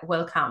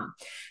will come.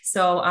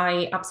 So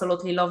I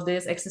absolutely love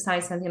this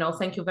exercise, and you know,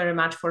 thank you very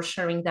much for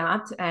sharing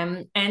that.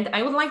 And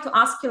I would like to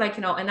ask you, like,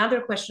 you know,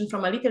 another question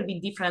from a little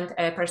bit different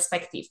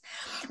perspective.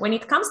 When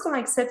it comes to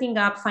like setting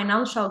up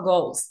financial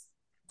goals,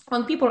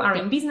 when people are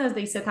in business,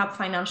 they set up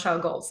financial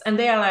goals and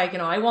they are like, you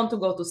know, I want to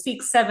go to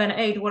 6, 7,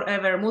 8,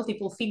 whatever,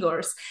 multiple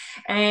figures.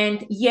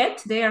 And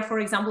yet they are, for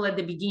example, at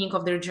the beginning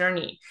of their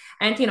journey.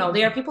 And, you know,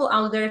 there are people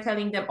out there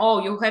telling them,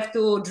 oh, you have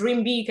to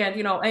dream big and,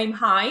 you know, aim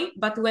high.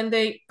 But when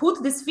they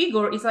put this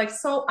figure, it's like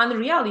so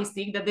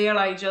unrealistic that they are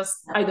like, just,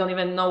 I don't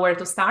even know where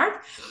to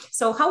start.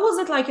 So how was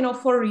it like, you know,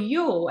 for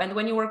you? And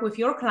when you work with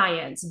your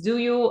clients, do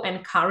you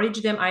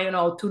encourage them, I don't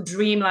know, to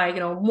dream like,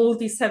 you know,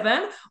 multi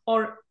 7,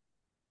 or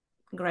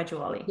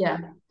gradually? Yeah,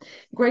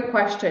 great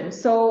question.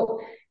 So,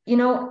 you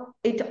know,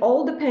 it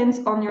all depends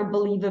on your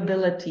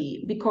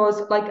believability,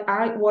 because like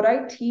what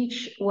I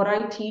teach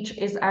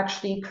is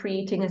actually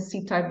creating a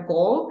C-type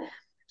goal.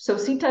 So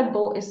C-type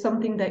goal is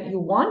something that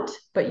you want,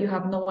 but you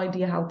have no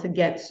idea how to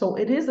get. So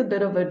it is a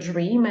bit of a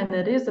dream and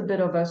it is a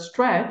bit of a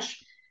stretch.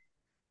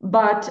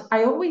 But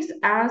I always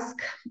ask,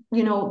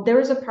 you know, there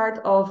is a part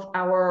of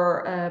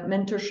our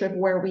mentorship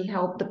where we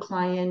help the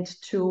client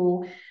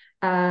to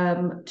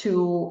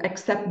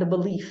accept the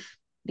belief,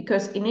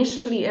 because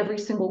initially every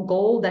single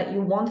goal that you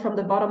want from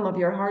the bottom of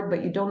your heart,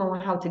 but you don't know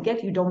how to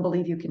get, you don't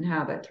believe you can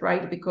have it,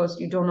 right? Because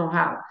you don't know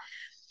how.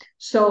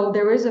 So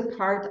there is a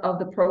part of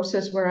the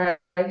process where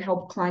I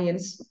help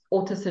clients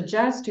auto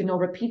suggest, you know,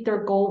 repeat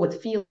their goal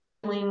with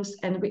feelings,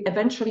 and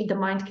eventually the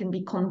mind can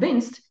be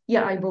convinced,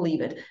 yeah, I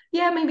believe it.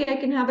 Yeah, maybe I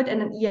can have it.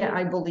 And yeah,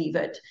 I believe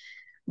it.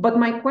 But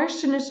my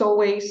question is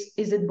always,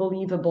 is it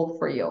believable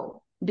for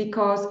you?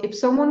 Because if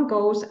someone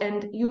goes,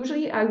 and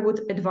usually I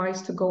would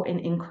advise to go in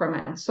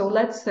increments. So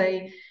let's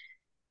say,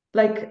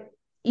 like,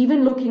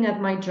 even looking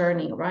at my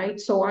journey, right?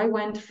 So I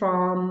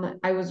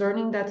was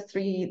earning that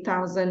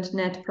 3,000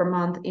 net per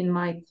month in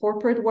my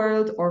corporate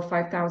world, or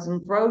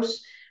 5,000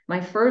 gross.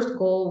 My first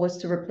goal was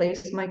to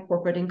replace my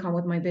corporate income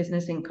with my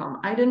business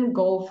income. I didn't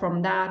go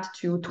from that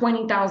to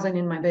 20,000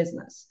 in my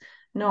business.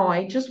 No,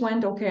 I just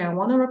went, okay, I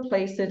want to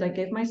replace it. I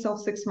gave myself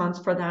 6 months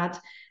for that.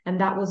 And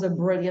that was a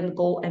brilliant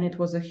goal. And it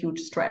was a huge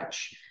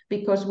stretch,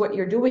 because what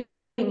you're doing,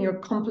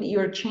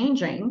 you're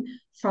changing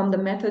from the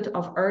method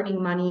of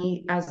earning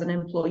money as an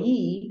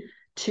employee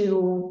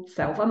to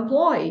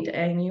self-employed,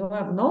 and you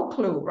have no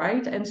clue,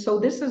 right? And so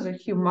this is a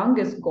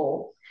humongous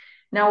goal.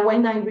 Now,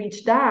 when I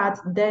reached that,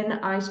 then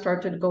I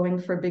started going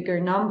for bigger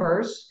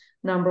numbers.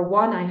 Number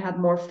one, I had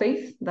more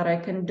faith that I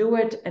can do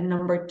it. And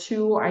number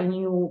two, I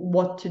knew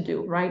what to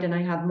do, right? And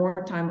I had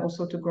more time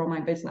also to grow my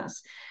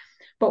business.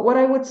 But what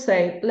I would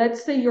say,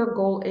 let's say your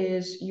goal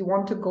is you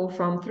want to go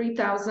from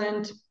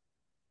 3,000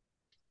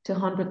 to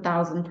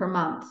 100,000 per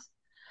month.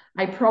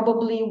 I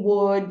probably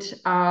would,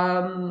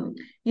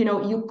 you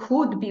know, you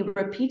could be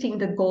repeating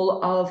the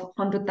goal of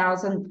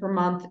 100,000 per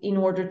month in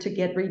order to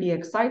get really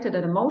excited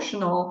and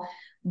emotional.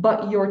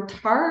 But your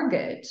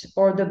target,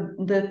 or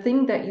the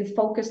thing that you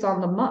focus on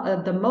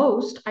the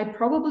most, I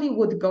probably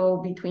would go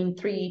between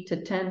 3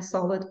 to 10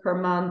 solid per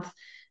month,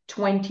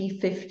 20,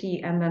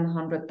 50, and then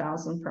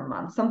 100,000 per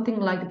month, something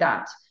like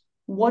that.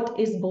 What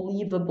is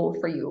believable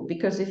for you?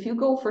 Because if you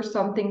go for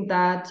something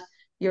that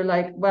you're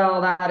like,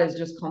 well, that is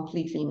just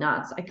completely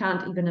nuts, I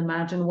can't even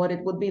imagine what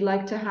it would be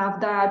like to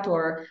have that,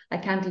 or I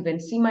can't even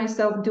see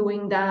myself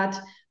doing that,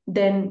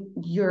 then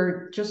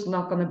you're just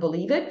not going to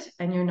believe it,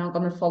 and you're not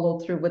going to follow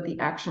through with the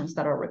actions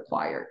that are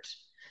required.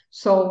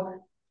 So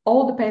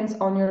all depends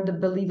on the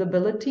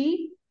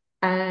believability.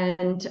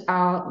 And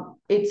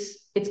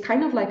it's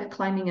kind of like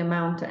climbing a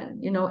mountain.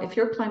 You know, if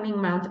you're climbing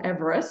Mount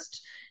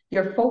Everest,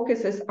 your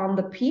focus is on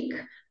the peak,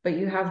 but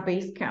you have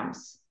base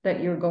camps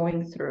that you're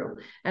going through,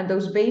 and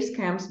those base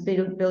camps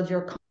build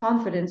your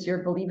confidence,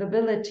 your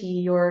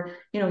believability,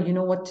 you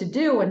know what to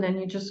do, and then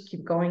you just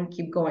keep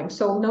going.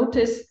 So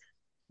notice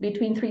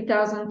between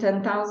 3,000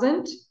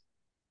 10,000,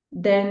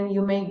 then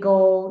you may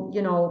go,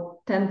 you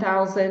know,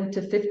 10,000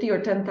 to 50,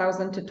 or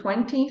 10,000 to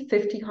 20,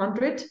 50,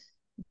 100.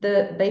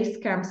 The base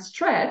camp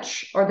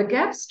stretch, or the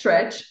gap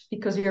stretch,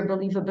 because your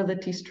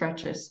believability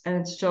stretches, and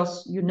it's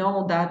just, you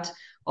know, that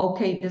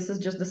okay, this is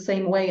just the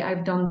same way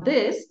I've done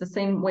this, the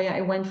same way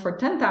I went for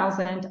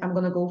 10,000, I'm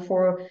going to go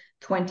for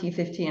 20,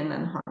 50, and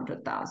then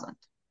 100,000.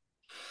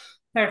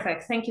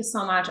 Perfect. Thank you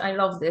so much. I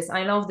love this.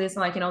 I love this,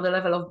 like, the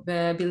level of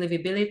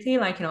believability,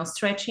 like,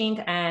 stretching,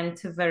 and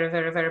very,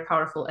 very, very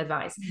powerful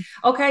advice.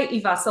 Okay,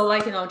 Eva. So,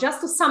 like,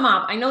 just to sum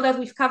up, I know that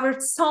we've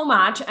covered so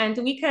much and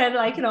we can,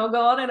 like,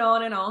 go on and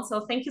on and on.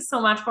 So, thank you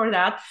so much for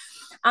that.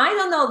 I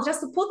don't know,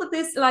 just to put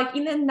this like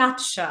in a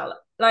nutshell,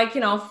 like,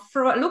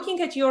 for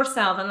looking at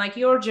yourself and like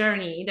your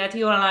journey, that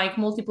you are like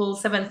multiple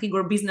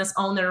seven-figure business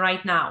owner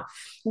right now,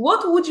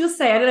 what would you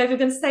say? I don't know if you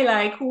can say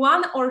like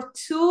one or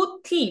two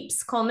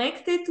tips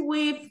connected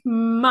with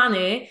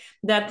money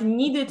that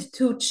needed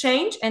to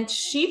change and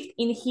shift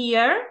in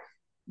here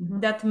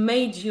that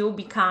made you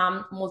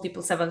become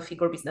multiple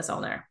seven-figure business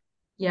owner.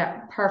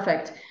 Yeah,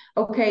 perfect.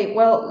 Okay,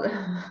 well,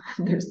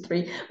 there's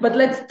three, but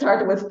let's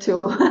start with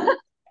two.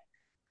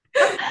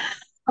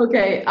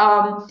 Okay,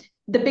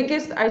 the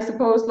biggest, I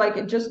suppose,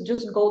 like just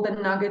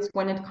golden nuggets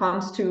when it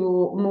comes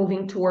to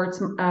moving towards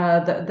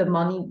the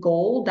money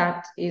goal,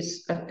 that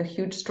is a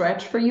huge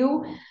stretch for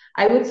you.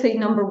 I would say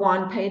number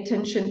one, pay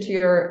attention to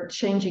your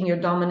changing your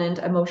dominant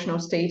emotional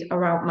state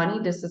around money.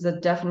 This is a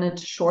definite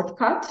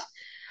shortcut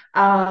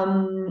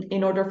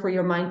in order for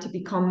your mind to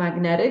become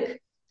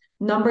magnetic.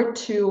 Number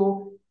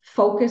two,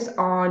 focus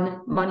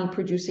on money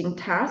producing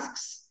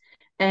tasks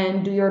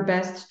and do your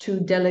best to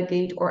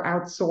delegate or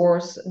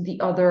outsource the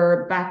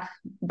other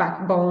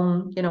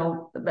backbone,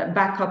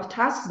 backup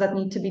tasks that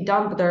need to be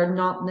done, but they're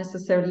not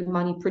necessarily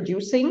money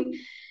producing.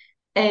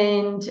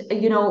 And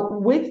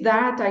with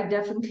that, I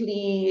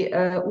definitely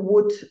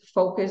would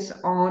focus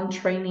on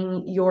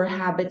training your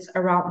habits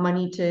around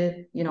money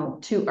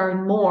to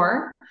earn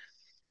more.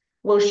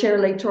 We'll share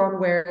later on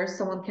where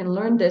someone can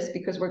learn this,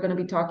 because we're going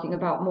to be talking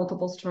about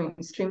multiple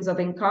streams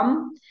of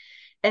income.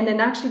 And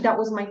then actually that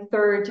was my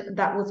third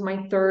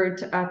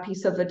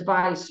piece of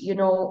advice.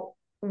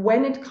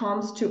 When it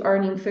comes to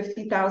earning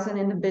 50,000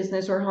 in the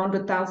business, or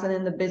 100,000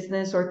 in the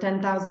business, or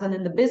 10,000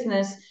 in the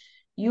business,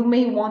 you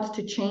may want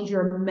to change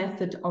your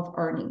method of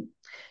earning.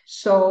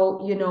 So,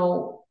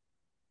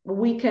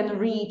 we can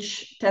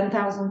reach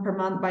 10,000 per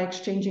month by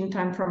exchanging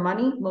time for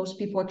money. Most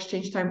people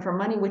exchange time for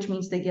money, which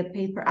means they get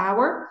paid per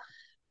hour.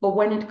 But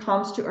when it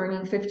comes to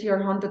earning 50 or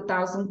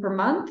 100,000 per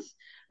month,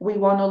 we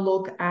want to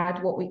look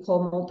at what we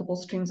call multiple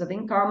streams of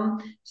income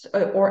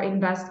or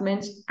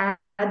investments,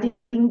 adding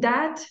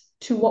that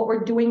to what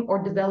we're doing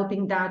or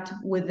developing that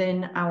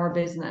within our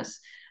business.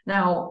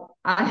 Now,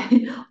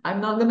 I'm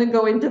not going to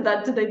go into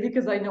that today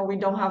because I know we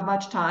don't have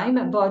much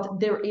time, but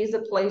there is a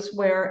place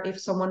where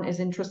if someone is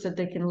interested,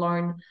 they can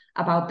learn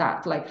about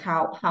that, like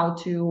how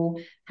to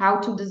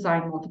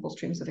design multiple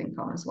streams of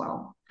income as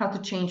well, how to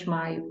change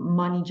my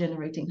money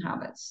generating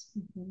habits.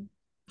 Mm-hmm.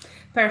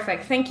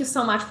 Perfect. Thank you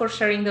so much for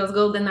sharing those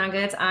golden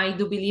nuggets. I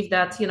do believe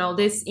that,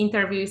 this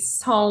interview is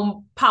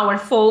so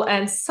powerful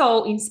and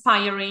so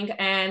inspiring.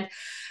 And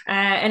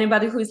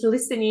anybody who is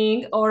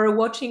listening or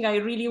watching, I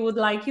really would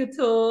like you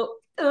to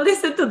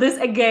listen to this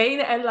again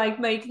and like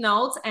make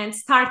notes and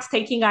start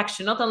taking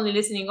action. Not only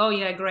listening, oh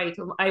yeah, great,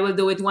 I will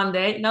do it one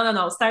day.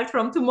 No. Start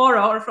from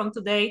tomorrow or from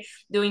today,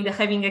 doing the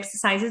having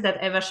exercises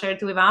that Eva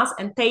shared with us,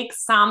 and take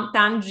some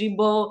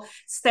tangible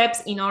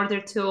steps in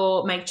order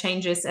to make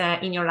changes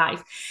in your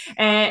life.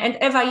 And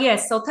Eva,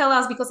 yes, so tell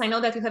us, because I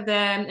know that you have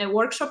the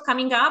workshop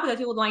coming up that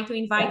you would like to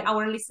invite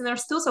our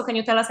listeners to. So can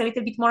you tell us a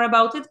little bit more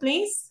about it,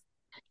 please?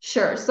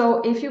 Sure.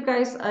 So if you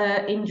guys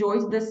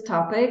enjoyed this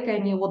topic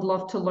and you would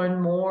love to learn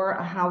more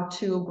how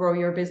to grow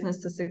your business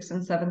to 6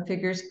 and 7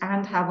 figures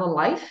and have a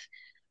life,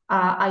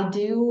 I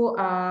do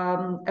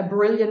a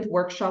brilliant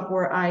workshop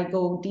where I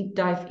go deep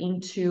dive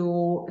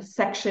into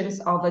sections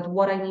of it,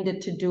 what I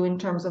needed to do in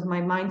terms of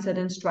my mindset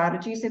and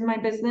strategies in my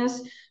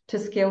business to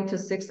scale to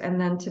 6 and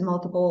then to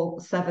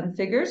multiple 7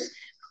 figures.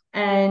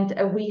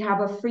 And we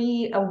have a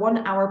free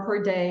 1 hour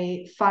per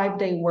day,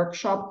 5-day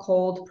workshop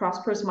called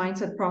Prosperous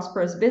Mindset,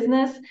 Prosperous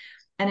Business.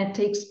 And it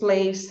takes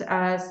place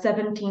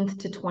 17th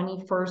to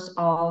 21st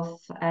of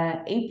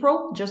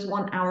April, just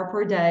 1 hour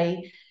per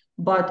day.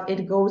 But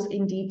it goes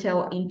in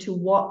detail into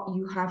what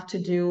you have to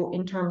do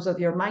in terms of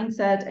your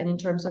mindset and in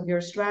terms of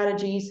your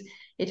strategies.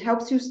 It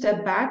helps you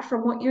step back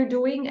from what you're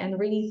doing and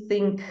really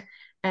think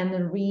and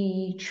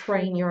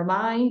retrain your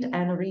mind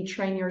and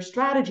retrain your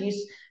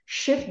strategies,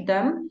 shift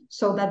them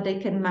so that they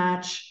can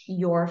match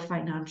your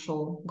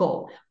financial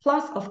goal.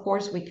 Plus, of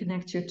course, we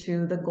connect you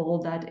to the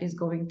goal that is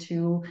going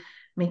to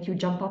make you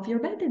jump off your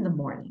bed in the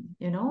morning,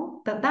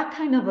 that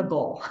kind of a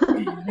goal.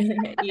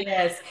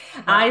 Yes,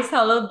 I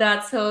salute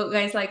that. So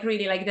guys, like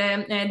really, like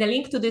the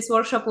link to this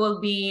workshop will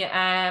be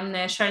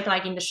shared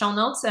like in the show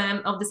notes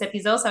of this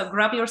episode. So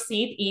grab your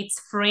seat,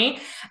 it's free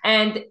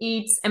and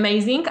it's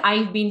amazing.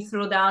 I've been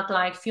through that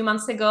like a few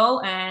months ago,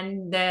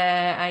 and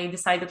I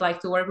decided like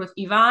to work with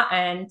Eva,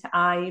 and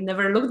I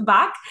never looked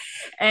back.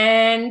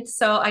 And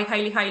so I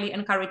highly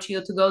encourage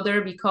you to go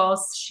there,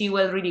 because she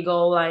will really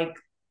go like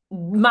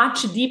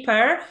much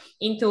deeper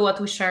into what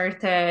we shared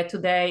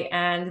today,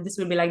 and this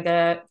will be like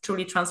the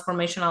truly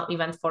transformational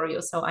event for you.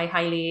 So I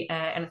highly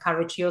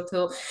encourage you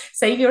to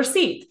save your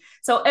seat.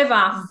 So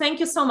Eva,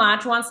 thank you so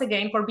much once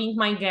again for being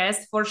my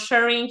guest, for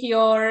sharing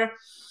your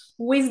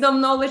wisdom,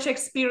 knowledge,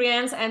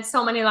 experience, and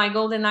so many like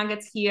golden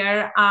nuggets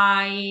here.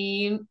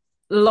 I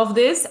love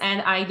this,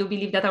 and I do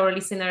believe that our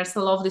listeners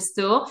love this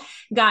too.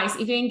 Guys,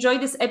 if you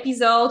enjoyed this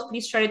episode,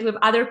 please share it with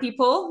other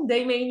people.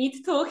 They may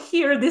need to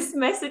hear this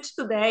message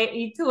today.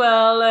 It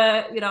will,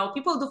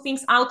 people do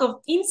things out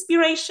of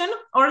inspiration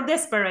or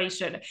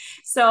desperation.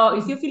 So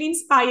if you feel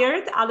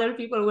inspired, other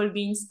people will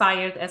be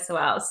inspired as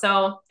well.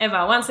 So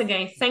Ewa, once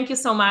again, thank you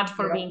so much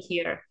for being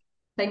here.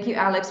 Thank you,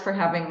 Alex, for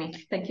having me.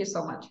 Thank you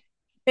so much.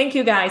 Thank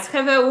you, guys.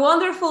 Have a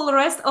wonderful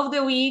rest of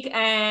the week,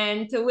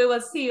 and we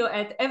will see you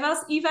at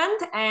Ewa's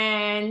event.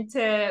 And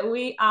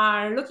we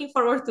are looking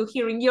forward to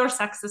hearing your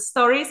success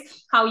stories,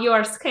 how you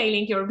are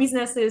scaling your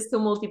businesses to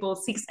multiple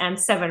 6 and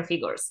 7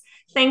 figures.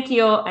 Thank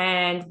you,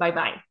 and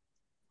bye-bye.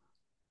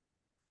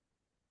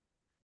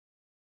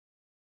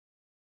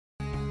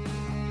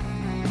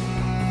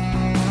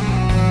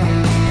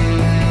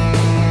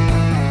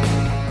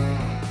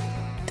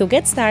 To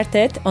get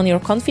started on your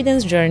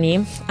confidence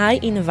journey, I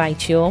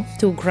invite you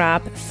to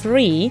grab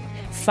free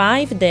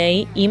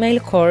 5-day email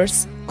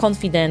course,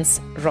 Confidence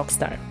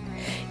Rockstar.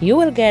 You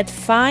will get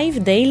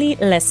 5 daily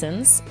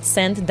lessons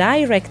sent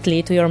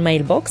directly to your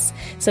mailbox,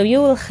 so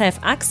you will have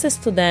access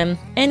to them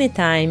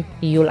anytime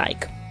you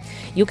like.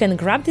 You can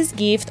grab this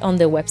gift on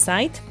the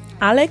website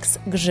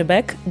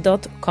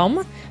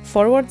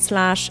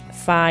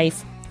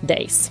alexgrzybek.com/5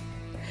 days.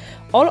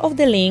 All of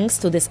the links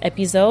to this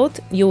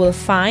episode you will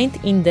find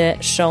in the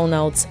show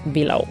notes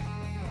below.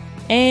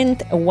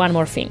 And one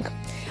more thing.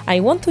 I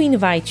want to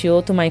invite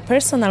you to my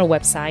personal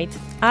website,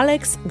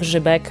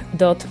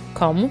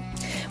 alexgrzybek.com,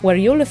 where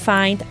you'll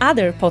find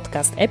other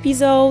podcast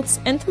episodes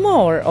and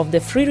more of the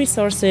free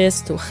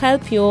resources to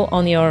help you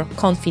on your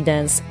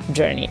confidence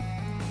journey.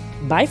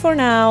 Bye for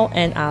now,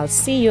 and I'll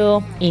see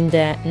you in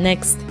the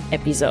next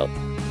episode.